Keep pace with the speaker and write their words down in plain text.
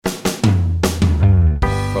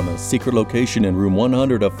From a secret location in room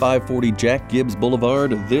 100 of 540 Jack Gibbs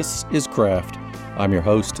Boulevard, this is Craft. I'm your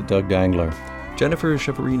host, Doug Dangler. Jennifer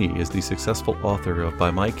Chiaverini is the successful author of, by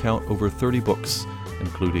my count, over 30 books,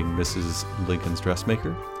 including Mrs. Lincoln's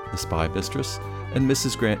Dressmaker, The Spy Mistress, and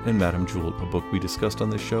Mrs. Grant and Madame Jewel, a book we discussed on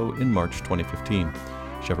this show in March 2015.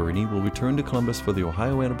 Chiaverini will return to Columbus for the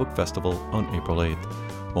Ohio Anna Book Festival on April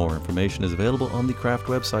 8th. More information is available on the Craft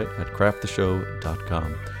website at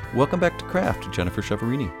crafttheshow.com. Welcome back to Craft, Jennifer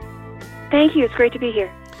Chiaverini. Thank you. It's great to be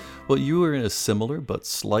here. Well, you were in a similar but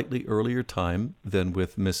slightly earlier time than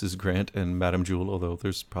with Mrs. Grant and Madame Jewel, although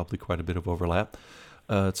there's probably quite a bit of overlap.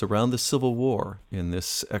 It's around the Civil War in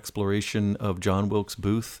this exploration of John Wilkes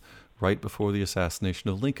Booth right before the assassination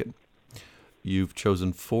of Lincoln. You've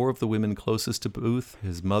chosen 4 of the women closest to Booth: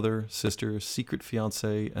 his mother, sister, secret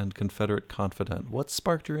fiancée, and Confederate confidant. What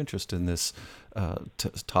sparked your interest in this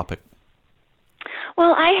topic?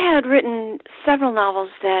 Well, I had written several novels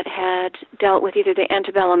that had dealt with either the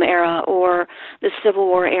antebellum era or the Civil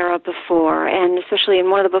War era before, and especially in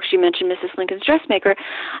one of the books you mentioned, Mrs. Lincoln's Dressmaker,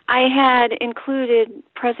 I had included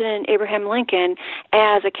President Abraham Lincoln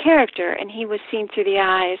as a character, and he was seen through the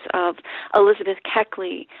eyes of Elizabeth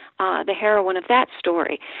Keckley, the heroine of that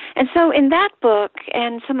story. And so in that book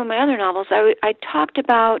and some of my other novels, I talked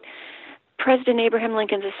about President Abraham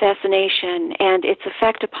Lincoln's assassination and its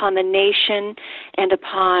effect upon the nation and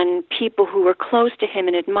upon people who were close to him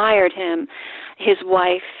and admired him, his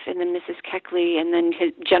wife, and then Mrs. Keckley, and then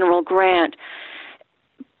his General Grant.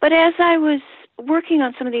 But as I was working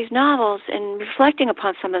on some of these novels and reflecting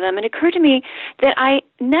upon some of them, it occurred to me that I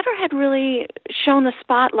never had really shown the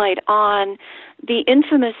spotlight on the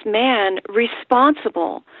infamous man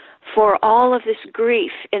responsible for all of this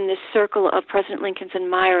grief in this circle of President Lincoln's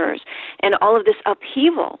admirers and all of this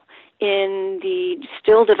upheaval in the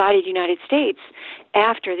still divided United States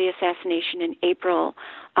after the assassination in April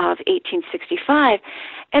of 1865.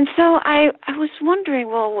 And so I was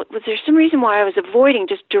wondering, well, was there some reason why I was avoiding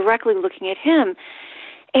just directly looking at him?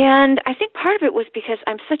 And I think part of it was because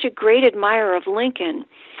I'm such a great admirer of Lincoln.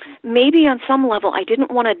 Maybe on some level I didn't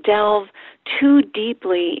want to delve too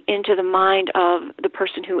deeply into the mind of the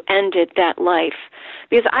person who ended that life,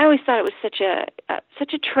 because I always thought it was such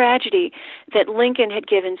a tragedy that Lincoln had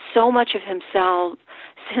given so much of himself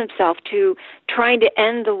to trying to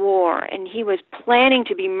end the war, and he was planning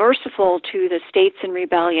to be merciful to the states in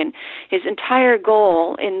rebellion. His entire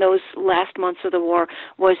goal in those last months of the war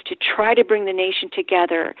was to try to bring the nation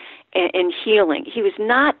together in healing. He was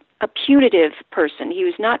not a punitive person. He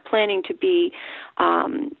was not planning to be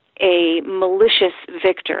a malicious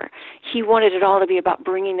victor. He wanted it all to be about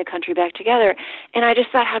bringing the country back together. And I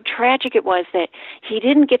just thought how tragic it was that he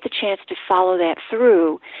didn't get the chance to follow that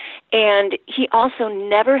through. And he also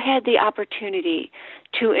never had the opportunity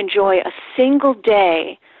to enjoy a single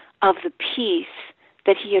day of the peace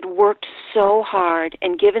that he had worked so hard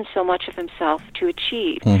and given so much of himself to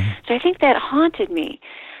achieve. Mm-hmm. So I think that haunted me.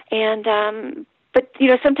 And but,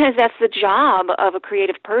 sometimes that's the job of a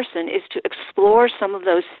creative person, is to explore some of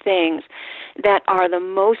those things that are the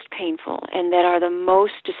most painful and that are the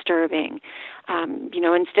most disturbing,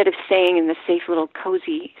 instead of staying in the safe little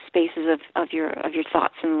cozy spaces of your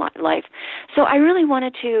thoughts and life. So I really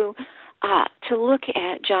wanted to look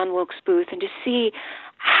at John Wilkes Booth and to see,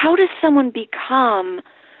 how does someone become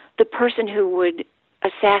the person who would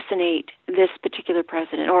assassinate this particular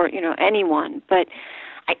president or, anyone, but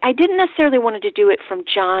I didn't necessarily want to do it from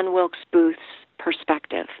John Wilkes Booth's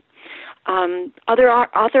perspective. Other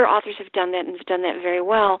authors have done that and have done that very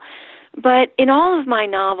well. But in all of my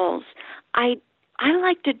novels, I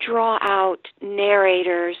like to draw out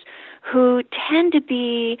narrators who tend to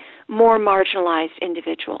be more marginalized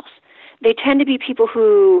individuals. They tend to be people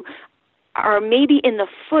who are maybe in the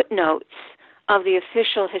footnotes of the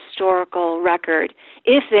official historical record,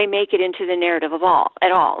 if they make it into the narrative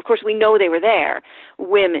at all. Of course, we know they were there.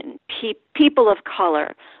 Women, people of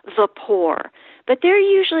color, the poor. But they're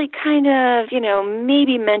usually kind of,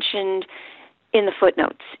 maybe mentioned in the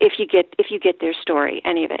footnotes if you get their story,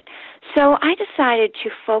 any of it. So I decided to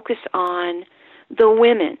focus on the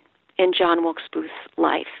women in John Wilkes Booth's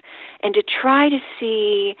life and to try to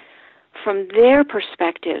see from their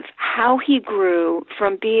perspective how he grew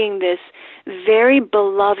from being this very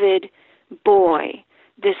beloved boy,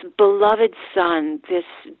 this beloved son, this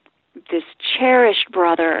cherished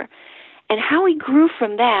brother, and how he grew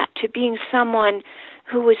from that to being someone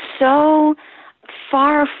who was so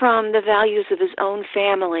far from the values of his own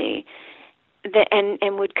family that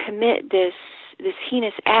and would commit this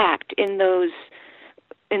heinous act in those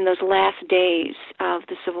last days of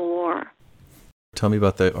the Civil War. Tell me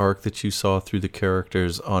about the arc that you saw through the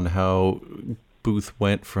characters on how Booth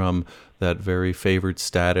went from that very favored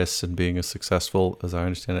status and being a successful, as I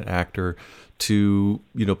understand it, actor to,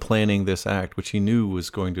 planning this act, which he knew was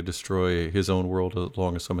going to destroy his own world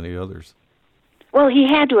along with so many others. Well, he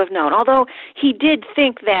had to have known, although he did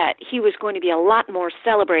think that he was going to be a lot more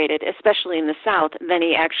celebrated, especially in the South, than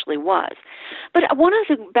he actually was. But one of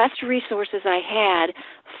the best resources I had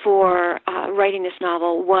for writing this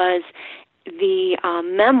novel was the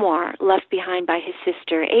memoir left behind by his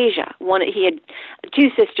sister, Asia. He had two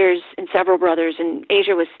sisters and several brothers, and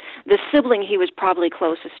Asia was the sibling he was probably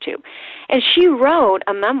closest to. And she wrote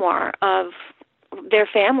a memoir of their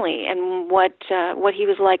family and what he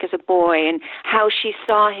was like as a boy, and how she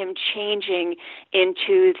saw him changing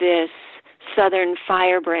into this Southern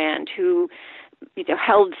firebrand who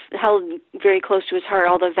held very close to his heart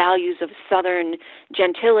all the values of Southern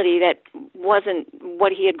gentility that wasn't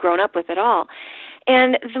what he had grown up with at all.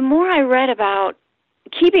 And the more I read about,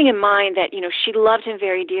 keeping in mind that she loved him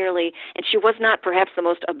very dearly, and she was not perhaps the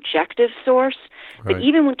most objective source, right. But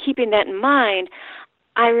even when keeping that in mind,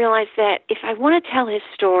 I realized that if I want to tell his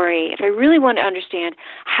story, if I really want to understand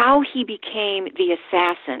how he became the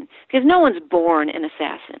assassin, because no one's born an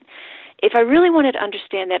assassin, if I really wanted to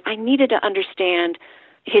understand that, I needed to understand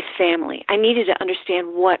his family. I needed to understand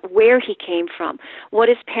where he came from, what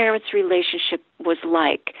his parents' relationship was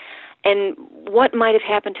like, and what might have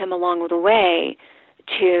happened to him along the way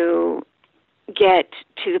to get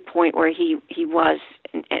to the point where he was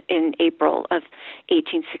in April of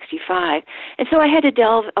 1865. And so I had to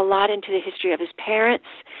delve a lot into the history of his parents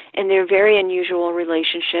and their very unusual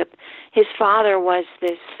relationship. His father was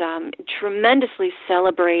this tremendously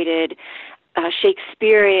celebrated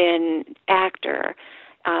Shakespearean actor,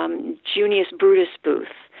 Junius Brutus Booth.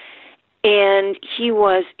 And he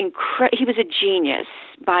was he was a genius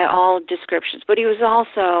by all descriptions, but he was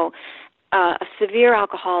also a severe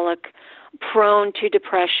alcoholic, prone to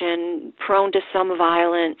depression, prone to some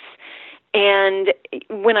violence. And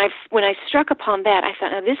when I struck upon that, I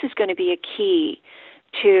thought, now this is going to be a key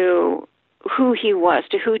to who he was,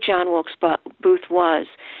 to who John Wilkes Booth was,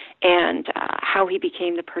 and how he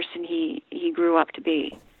became the person he grew up to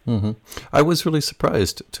be. Mm-hmm. I was really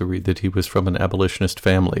surprised to read that he was from an abolitionist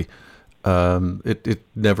family. It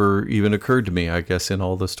never even occurred to me, I guess, in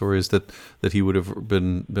all the stories that he would have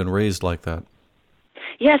been raised like that.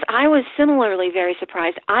 Yes, I was similarly very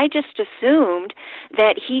surprised. I just assumed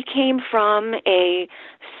that he came from a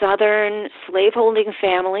Southern slaveholding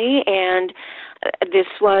family, and this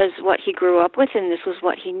was what he grew up with, and this was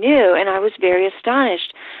what he knew. And I was very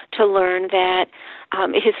astonished to learn that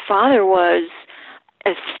his father was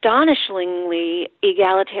astonishingly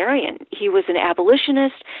egalitarian. He was an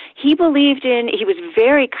abolitionist. He was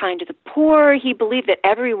very kind to the poor. He believed that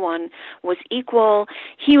everyone was equal.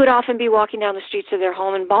 He would often be walking down the streets of their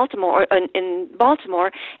home in Baltimore,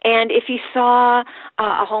 and if he saw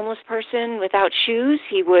a homeless person without shoes,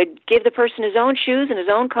 he would give the person his own shoes and his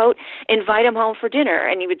own coat, invite him home for dinner,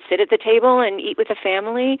 and he would sit at the table and eat with the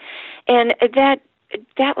family. And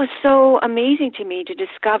that was so amazing to me to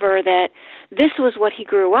discover that this was what he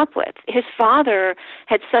grew up with. His father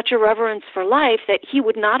had such a reverence for life that he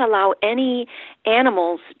would not allow any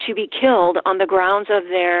animals to be killed on the grounds of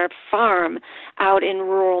their farm out in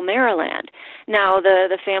rural Maryland. Now,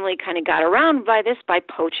 the family kind of got around by this by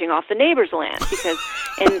poaching off the neighbor's land, because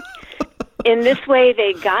in this way,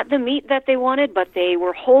 they got the meat that they wanted, but they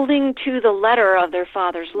were holding to the letter of their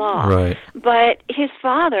father's law. Right. But his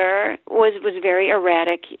father was very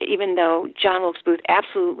erratic, even though John Wilkes Booth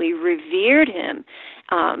absolutely revered him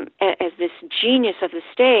as this genius of the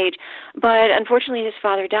stage. But unfortunately, his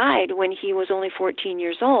father died when he was only 14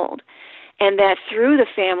 years old, and that threw the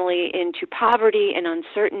family into poverty and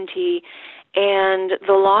uncertainty. And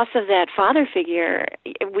the loss of that father figure,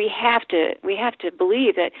 we have to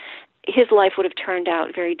believe that his life would have turned out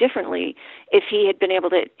very differently if he had been able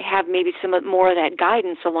to have maybe some more of that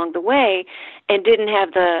guidance along the way, and didn't have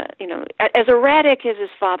as erratic as his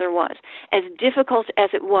father was, as difficult as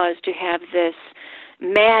it was to have this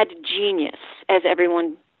mad genius, as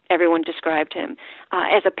everyone described him,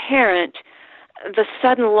 as a parent, the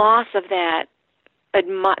sudden loss of that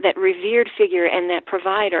revered figure and that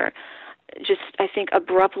provider just, I think,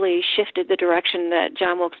 abruptly shifted the direction that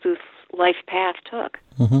John Wilkes Booth's life path took.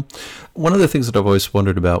 Mm-hmm. One of the things that I've always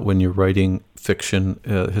wondered about when you're writing fiction,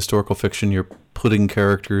 historical fiction, you're putting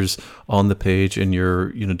characters on the page and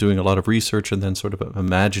you're doing a lot of research and then sort of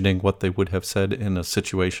imagining what they would have said in a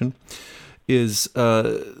situation, is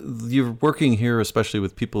you're working here especially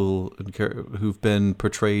with people who've been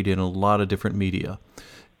portrayed in a lot of different media.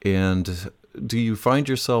 And do you find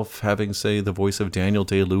yourself having, say, the voice of Daniel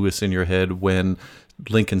Day-Lewis in your head when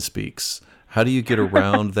Lincoln speaks? How do you get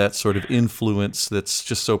around that sort of influence that's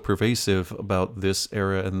just so pervasive about this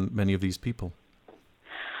era and many of these people?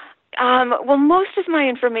 Well, most of my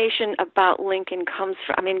information about Lincoln comes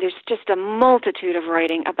from, there's just a multitude of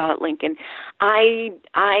writing about Lincoln. I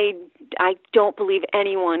don't believe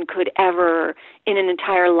anyone could ever, in an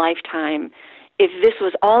entire lifetime, if this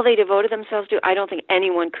was all they devoted themselves to, I don't think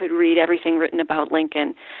anyone could read everything written about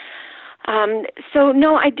Lincoln. So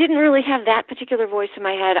no, I didn't really have that particular voice in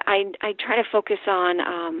my head. I try to focus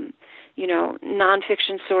on,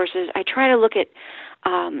 nonfiction sources. I try to look at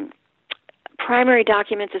primary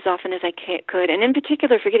documents as often as I could, and in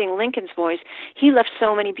particular, for getting Lincoln's voice, he left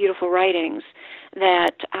so many beautiful writings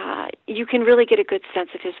that you can really get a good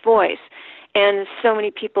sense of his voice. And so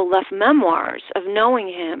many people left memoirs of knowing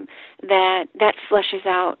him that fleshes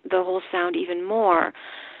out the whole sound even more.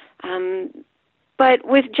 But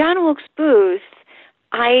with John Wilkes Booth,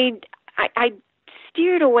 I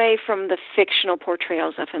steered away from the fictional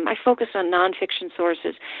portrayals of him. I focused on nonfiction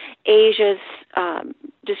sources, Asia's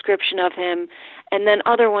description of him, and then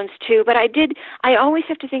other ones too. But I always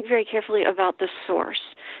have to think very carefully about the source,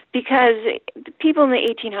 because people in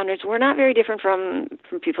the 1800s were not very different from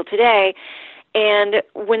people today. And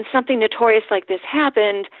when something notorious like this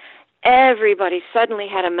happened, everybody suddenly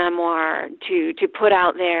had a memoir to put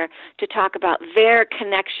out there to talk about their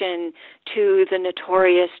connection to the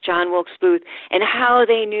notorious John Wilkes Booth and how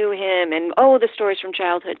they knew him and, the stories from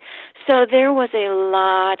childhood. So there was a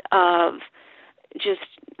lot of just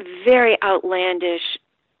very outlandish,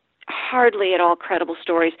 hardly at all credible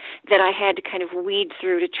stories that I had to kind of weed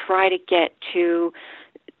through to try to get to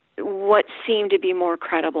what seemed to be more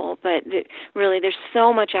credible. But really, there's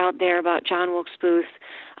so much out there about John Wilkes Booth.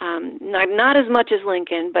 Not as much as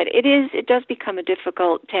Lincoln, but it does become a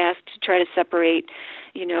difficult task to try to separate,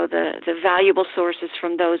 the valuable sources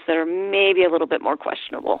from those that are maybe a little bit more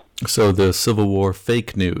questionable. So the Civil War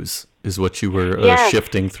fake news is what you were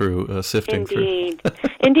sifting through. Indeed.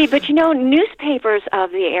 Indeed. But, newspapers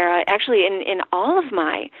of the era, actually in all of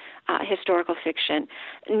my historical fiction,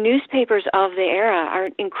 newspapers of the era are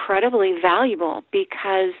incredibly valuable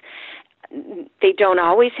because they don't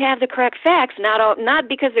always have the correct facts, not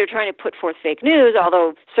because they're trying to put forth fake news,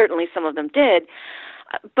 although certainly some of them did,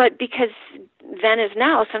 but because then as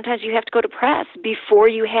now, sometimes you have to go to press before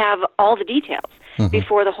you have all the details,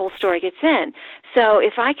 before the whole story gets in. So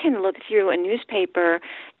if I can look through a newspaper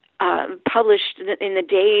published in the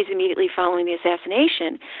days immediately following the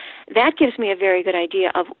assassination, that gives me a very good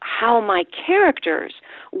idea of how my characters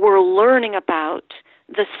were learning about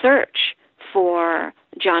the search for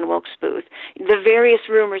John Wilkes Booth, the various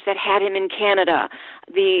rumors that had him in Canada,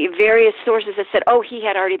 the various sources that said, he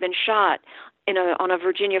had already been shot on a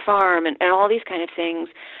Virginia farm, and all these kind of things.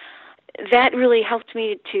 That really helped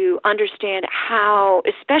me to understand how,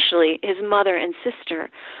 especially his mother and sister,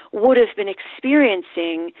 would have been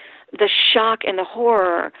experiencing the shock and the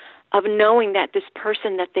horror of knowing that this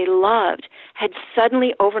person that they loved had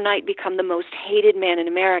suddenly overnight become the most hated man in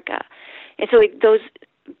America. And so those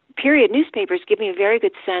period newspapers give me a very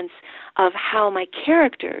good sense of how my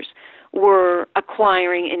characters were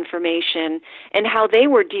acquiring information and how they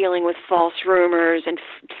were dealing with false rumors and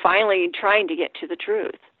finally trying to get to the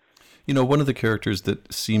truth. One of the characters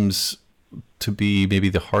that seems to be maybe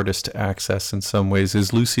the hardest to access in some ways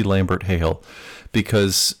is Lucy Lambert Hale,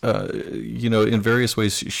 because, in various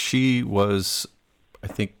ways, she was, I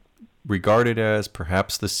think, regarded as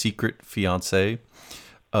perhaps the secret fiancé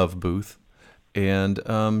of Booth. And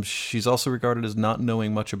she's also regarded as not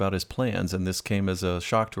knowing much about his plans, and this came as a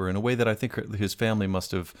shock to her in a way that I think his family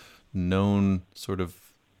must have known sort of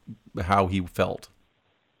how he felt.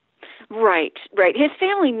 Right. His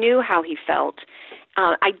family knew how he felt.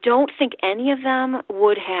 I don't think any of them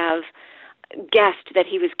would have guessed that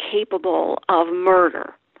he was capable of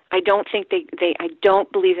murder. I don't think I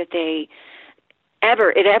don't believe that it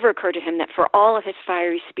ever occurred to him that for all of his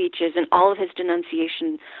fiery speeches and all of his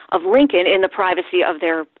denunciation of Lincoln in the privacy of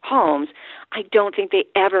their homes, I don't think they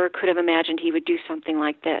ever could have imagined he would do something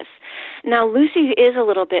like this. Now, Lucy is a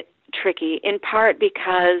little bit tricky, in part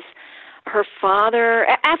because her father,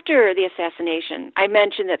 after the assassination, I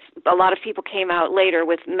mentioned that a lot of people came out later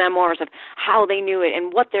with memoirs of how they knew it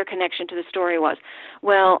and what their connection to the story was.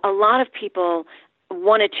 Well, a lot of people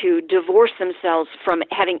wanted to divorce themselves from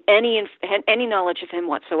having any knowledge of him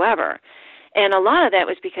whatsoever. And a lot of that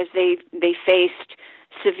was because they faced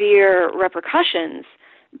severe repercussions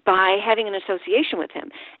by having an association with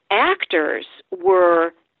him. Actors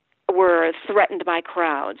were threatened by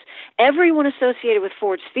crowds. Everyone associated with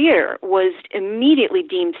Ford's Theater was immediately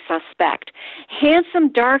deemed suspect.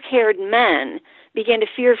 Handsome, dark-haired men began to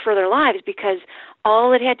fear for their lives because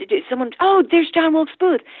all it had to do, there's John Wilkes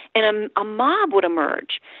Booth, and a mob would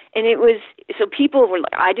emerge. And it was, so people were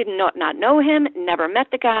like, I didn't not know him, never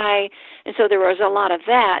met the guy, and so there was a lot of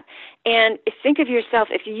that. And think of yourself,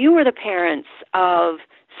 if you were the parents of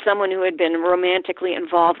someone who had been romantically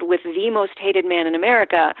involved with the most hated man in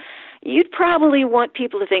America, you'd probably want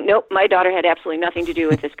people to think, nope, my daughter had absolutely nothing to do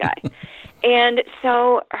with this guy. And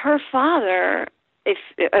so her father, if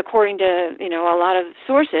according to a lot of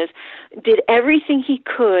sources, did everything he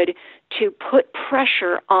could to put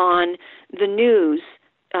pressure on the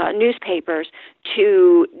newspapers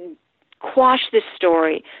to quash this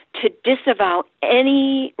story, to disavow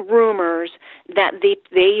any rumors that they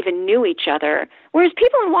even knew each other, whereas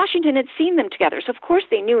people in Washington had seen them together, so of course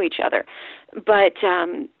they knew each other. But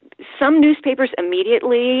some newspapers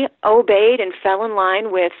immediately obeyed and fell in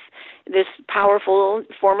line with this powerful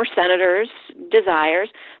former senator's desires,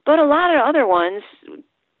 but a lot of other ones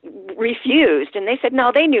refused, and they said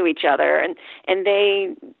no, they knew each other, and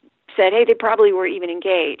they said, hey, they probably were even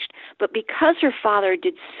engaged. But because her father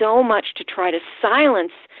did so much to try to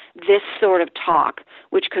silence this sort of talk,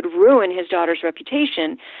 which could ruin his daughter's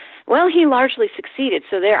reputation, well, he largely succeeded.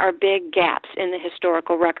 So there are big gaps in the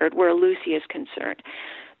historical record where Lucy is concerned.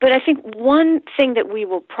 But I think one thing that we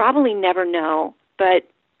will probably never know, but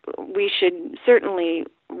we should certainly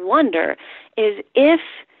wonder, is if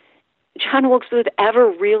John Wilkes Booth ever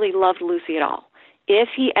really loved Lucy at all, if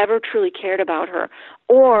he ever truly cared about her,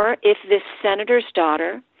 or if this senator's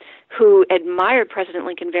daughter, who admired President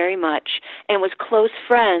Lincoln very much and was close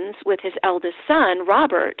friends with his eldest son,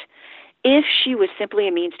 Robert, if she was simply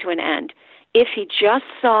a means to an end, if he just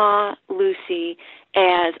saw Lucy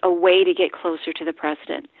as a way to get closer to the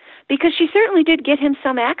president. Because she certainly did get him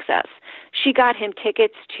some access. She got him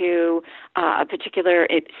tickets to a particular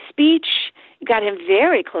speech, got him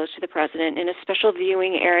very close to the president in a special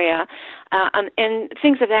viewing area, and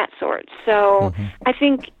things of that sort. So I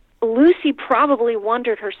think Lucy probably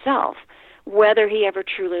wondered herself whether he ever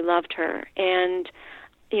truly loved her. And,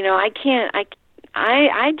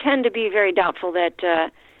 I tend to be very doubtful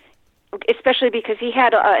that, especially because he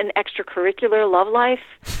had an extracurricular love life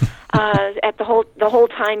at the whole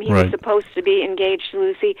time he was supposed to be engaged to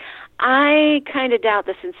Lucy. I kind of doubt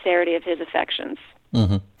the sincerity of his affections.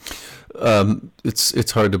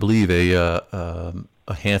 It's hard to believe a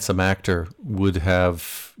handsome actor would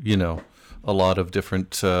have a lot of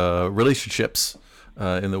different relationships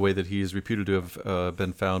in the way that he is reputed to have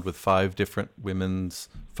been found with 5 different women's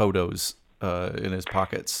photos in his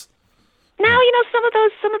pockets. Now,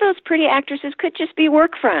 some of those pretty actresses could just be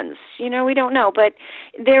work friends. We don't know. But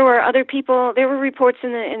there were other people. There were reports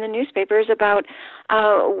in the newspapers about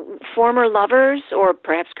former lovers, or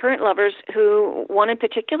perhaps current lovers, who one in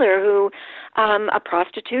particular, a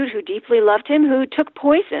prostitute who deeply loved him, who took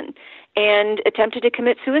poison and attempted to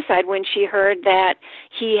commit suicide when she heard that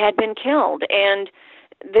he had been killed. And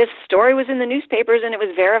this story was in the newspapers, and it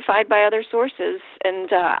was verified by other sources. And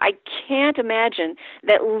I can't imagine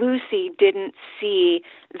that Lucy didn't see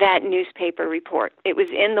that newspaper report. It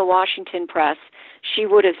was in the Washington Press. She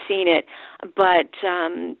would have seen it. But,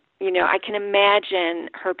 I can imagine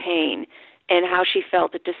her pain and how she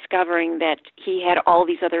felt at discovering that he had all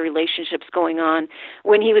these other relationships going on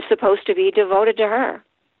when he was supposed to be devoted to her.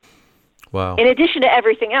 Wow. In addition to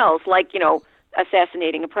everything else, like,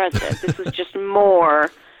 assassinating a president. This was just more,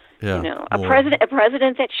 a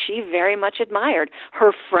president that she very much admired,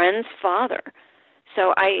 her friend's father.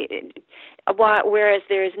 So whereas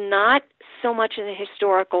there is not so much in the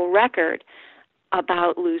historical record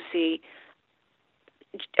about Lucy,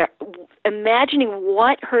 imagining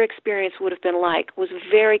what her experience would have been like was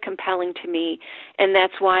very compelling to me, and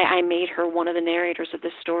that's why I made her one of the narrators of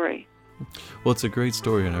this story. Well, it's a great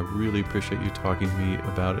story, and I really appreciate you talking to me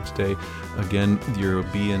about it today. Again, you'll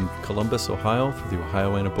be in Columbus, Ohio for the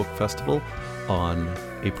Ohioana Book Festival on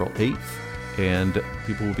April 8th, and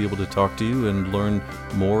people will be able to talk to you and learn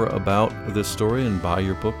more about this story and buy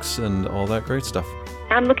your books and all that great stuff.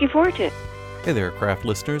 I'm looking forward to it. Hey there, craft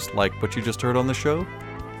listeners. Like what you just heard on the show?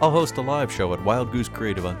 I'll host a live show at Wild Goose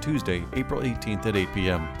Creative on Tuesday, April 18th at 8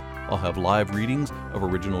 p.m. I'll have live readings of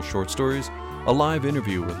original short stories, a live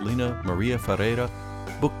interview with Lina Maria Ferreira,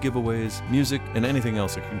 book giveaways, music, and anything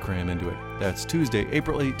else I can cram into it. That's Tuesday,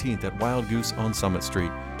 April 18th at Wild Goose on Summit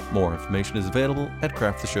Street. More information is available at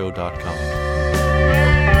crafttheshow.com.